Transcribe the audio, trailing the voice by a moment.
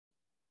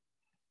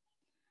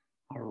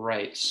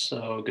right,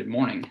 so good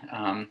morning.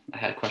 I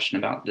had a question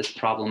about this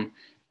problem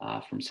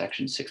from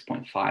section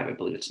 6.5, I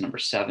believe it's number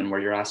 7,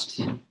 where you're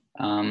asked,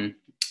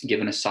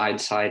 given a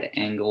side-side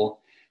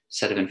angle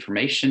set of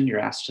information, you're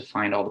asked to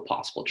find all the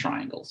possible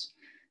triangles.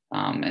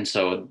 And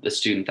so the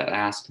student that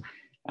asked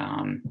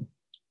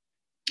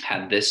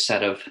had this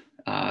set of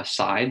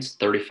sides,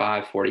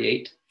 35,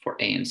 48 for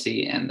A and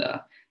C, and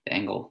the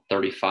angle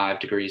 35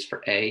 degrees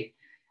for A.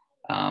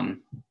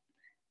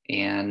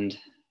 And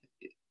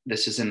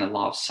this is in the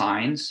law of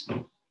sines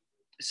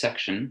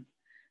section.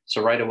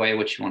 So right away,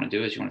 what you want to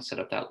do is you want to set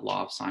up that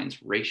law of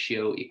sines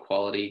ratio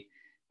equality.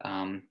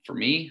 For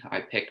me,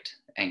 I picked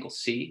angle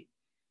C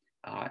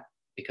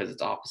because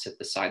it's opposite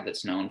the side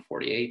that's known,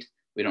 48.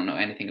 We don't know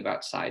anything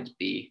about sides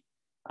B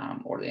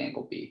or the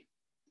angle B.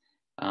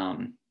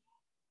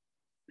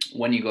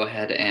 When you go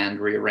ahead and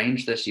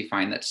rearrange this, you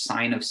find that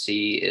sine of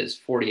C is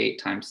 48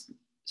 times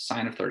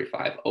sine of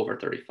 35 over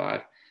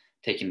 35.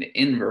 Taking the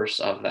inverse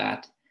of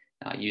that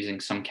using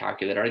some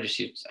calculator. I just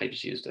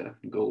used a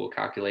Google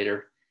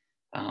calculator.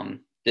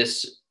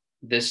 This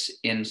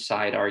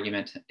inside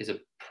argument is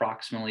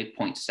approximately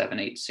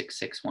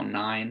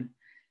 0.786619.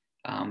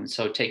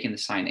 So taking the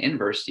sine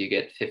inverse, you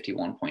get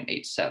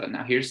 51.87.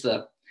 Now here's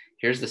the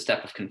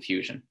step of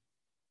confusion.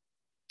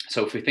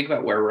 So if we think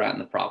about where we're at in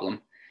the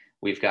problem,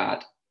 we've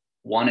got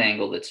one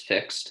angle that's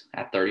fixed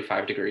at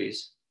 35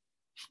 degrees.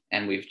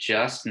 And we've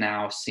just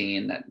now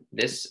seen that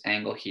this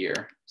angle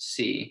here,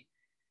 C,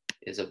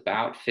 is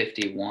about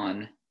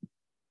 51.9.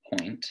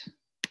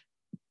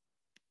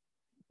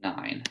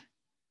 Now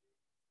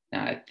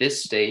at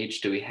this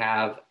stage, do we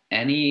have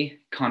any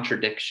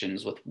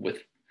contradictions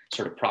with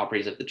sort of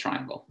properties of the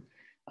triangle?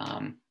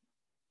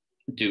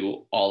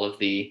 Do all of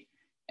the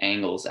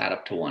angles add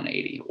up to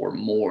 180 or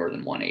more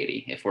than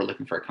 180 if we're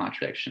looking for a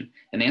contradiction?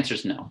 And the answer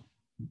is no.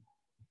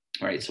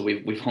 All right, so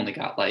we've only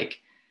got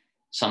like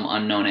some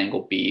unknown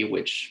angle B,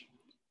 which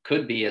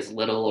could be as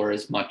little or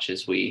as much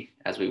as we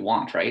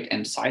want, right?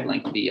 And side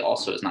length B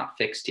also is not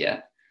fixed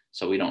yet,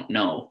 so we don't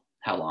know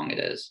how long it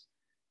is.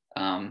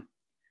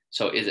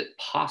 So is it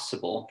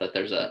possible that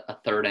there's a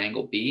third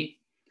angle B?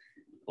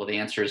 Well, the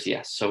answer is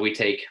yes. So we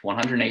take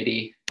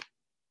 180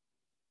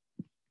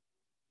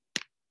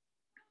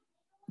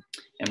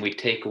 and we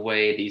take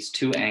away these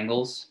two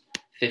angles,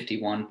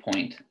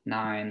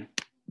 51.9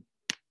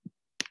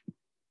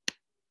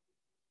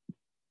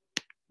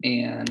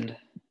 and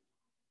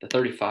the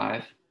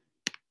 35.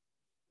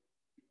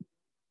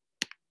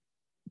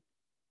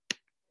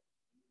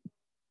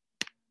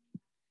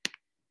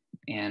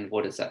 And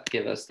what does that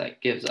give us?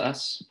 That gives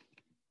us,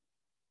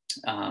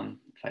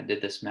 if I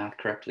did this math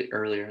correctly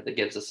earlier, that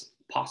gives us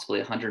possibly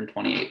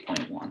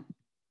 128.1.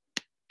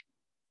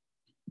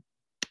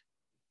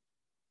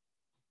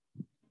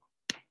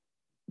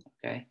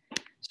 Okay,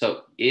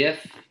 so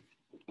if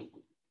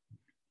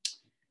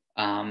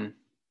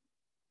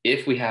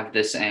we have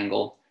this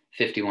angle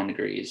 51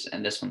 degrees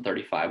and this one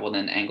 35, well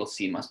then angle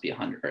C must be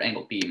 100, or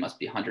angle B must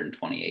be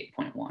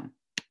 128.1.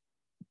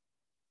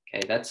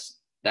 Okay, that's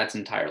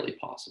entirely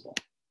possible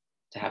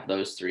to have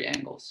those three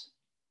angles.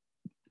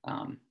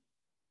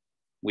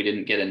 We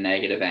didn't get a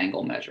negative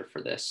angle measure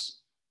for this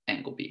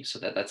angle B, so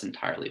that's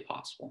entirely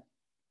possible.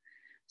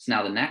 So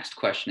now the next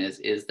question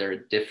is there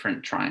a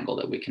different triangle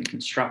that we can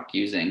construct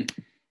using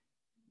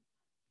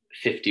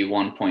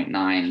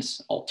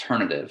 51.9's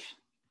alternative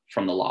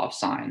from the law of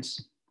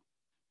sines?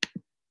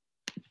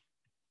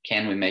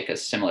 Can we make a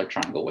similar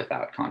triangle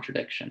without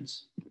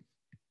contradictions?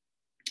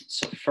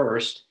 So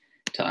first,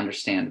 to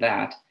understand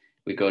that,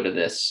 we go to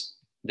this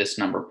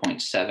number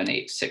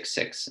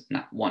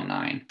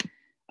 0.786619.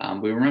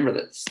 We remember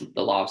that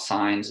the law of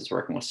sines is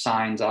working with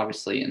sines,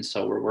 obviously, and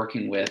so we're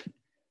working with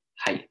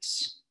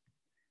heights.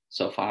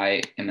 So if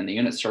I am in the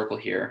unit circle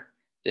here,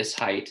 this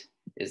height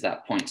is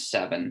that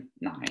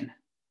 0.79.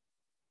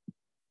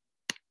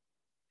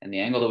 And the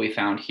angle that we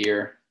found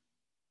here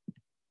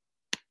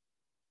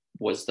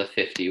was the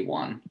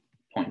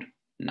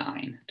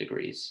 51.9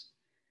 degrees.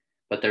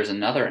 But there's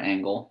another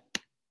angle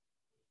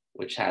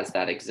which has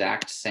that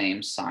exact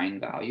same sine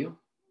value.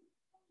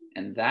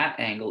 And that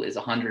angle is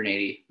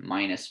 180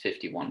 minus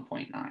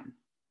 51.9.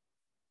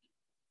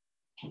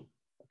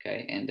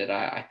 Okay, and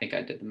I think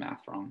I did the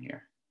math wrong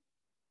here.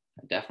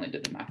 I definitely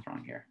did the math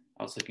wrong here.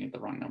 I was looking at the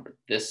wrong number.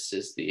 This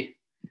is that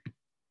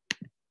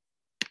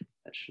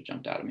should have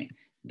jumped out at me.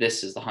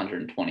 This is the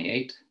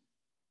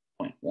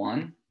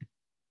 128.1.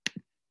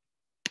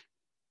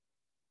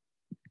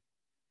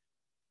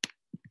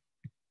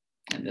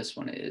 And this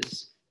one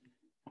is,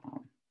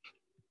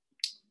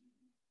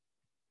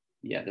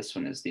 this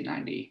one is the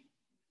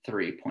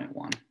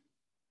 93.1.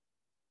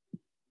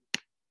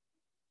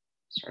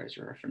 Sorry, I was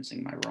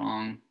referencing my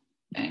wrong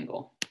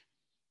angle.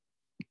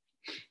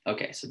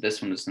 Okay, so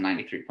this one is the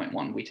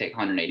 93.1. We take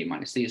 180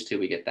 minus these two,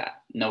 we get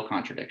that. No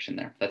contradiction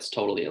there. That's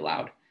totally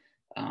allowed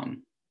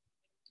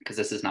because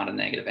this is not a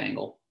negative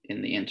angle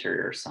in the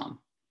interior sum.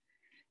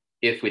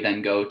 If we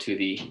then go to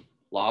the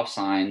law of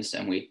sines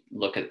and we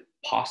look at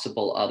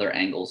possible other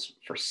angles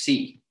for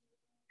C,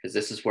 because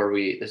this is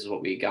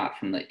what we got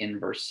from the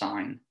inverse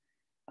sine.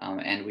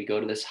 And we go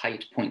to this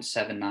height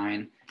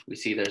 0.79. We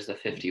see there's the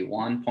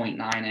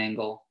 51.9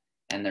 angle,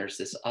 and there's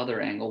this other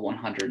angle,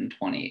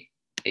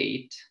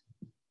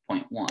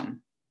 128.1.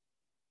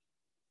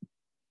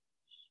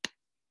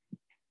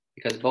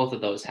 Because both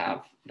of those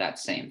have that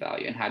same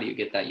value. And how do you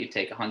get that? You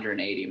take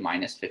 180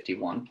 minus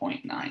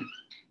 51.9.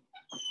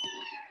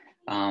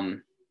 I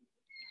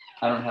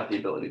don't have the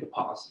ability to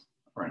pause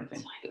or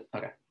anything.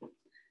 Okay.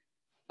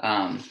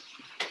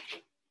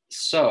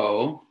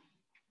 So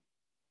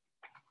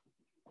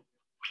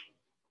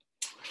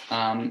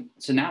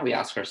now we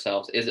ask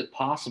ourselves, is it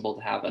possible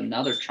to have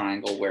another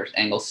triangle where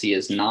angle C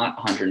is not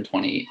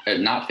 120,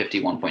 not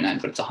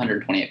 51.9, but it's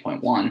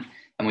 128.1,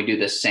 and we do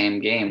this same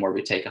game where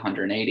we take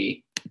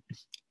 180,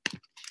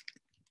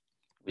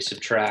 we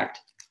subtract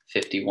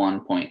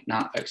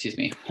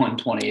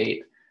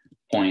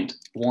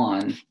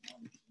 128.1,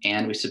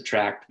 and we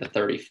subtract the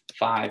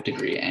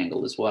 35-degree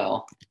angle as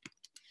well.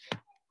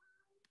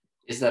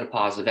 Is that a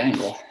positive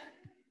angle?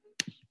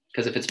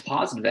 Because if it's a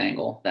positive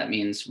angle, that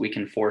means we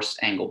can force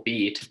angle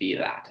B to be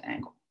that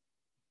angle,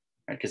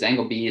 right? Because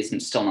angle B is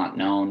still not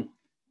known,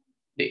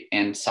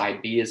 and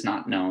side B is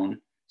not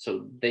known.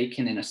 So they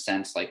can, in a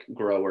sense, like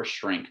grow or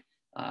shrink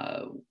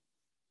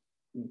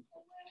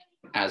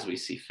as we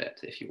see fit,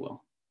 if you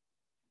will.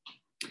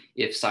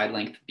 If side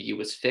length B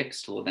was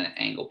fixed, well, then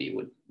angle B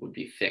would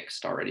be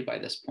fixed already by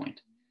this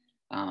point.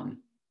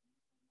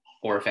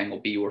 Or if angle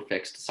B were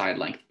fixed, side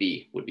length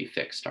B would be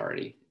fixed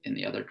already in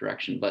the other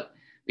direction. But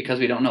because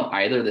we don't know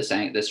either,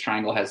 this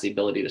triangle has the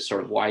ability to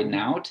sort of widen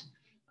out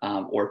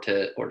or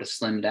to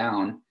slim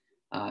down,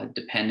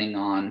 depending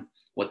on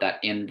what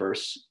that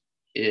inverse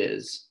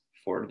is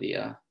for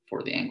the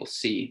angle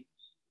C.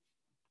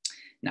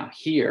 Now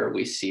here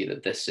we see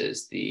that this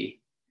is the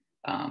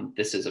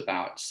this is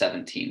about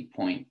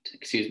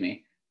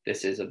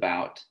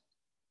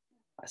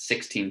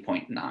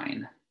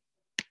 16.9.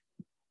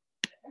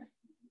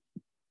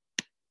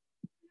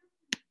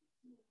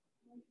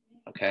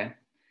 Okay,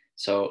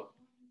 so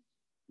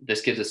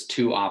this gives us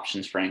two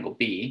options for angle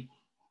B,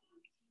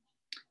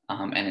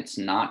 and it's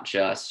not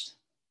just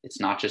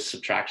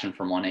subtraction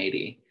from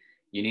 180.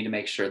 You need to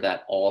make sure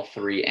that all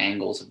three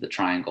angles of the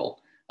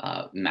triangle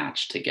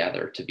match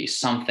together to be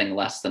something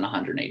less than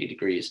 180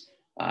 degrees.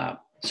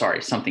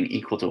 Sorry, something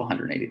equal to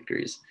 180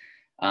 degrees.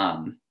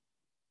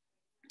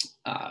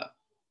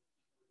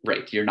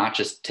 Right, you're not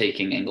just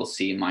taking angle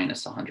C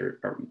minus 100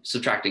 or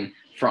subtracting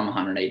from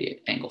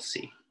 180 angle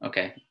C.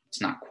 Okay,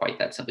 it's not quite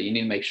that simple. You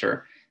need to make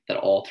sure that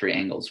all three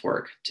angles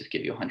work to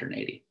give you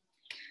 180.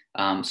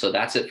 So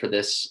that's it for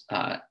this,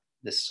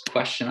 this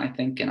question, I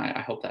think, and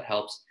I hope that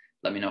helps.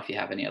 Let me know if you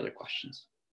have any other questions.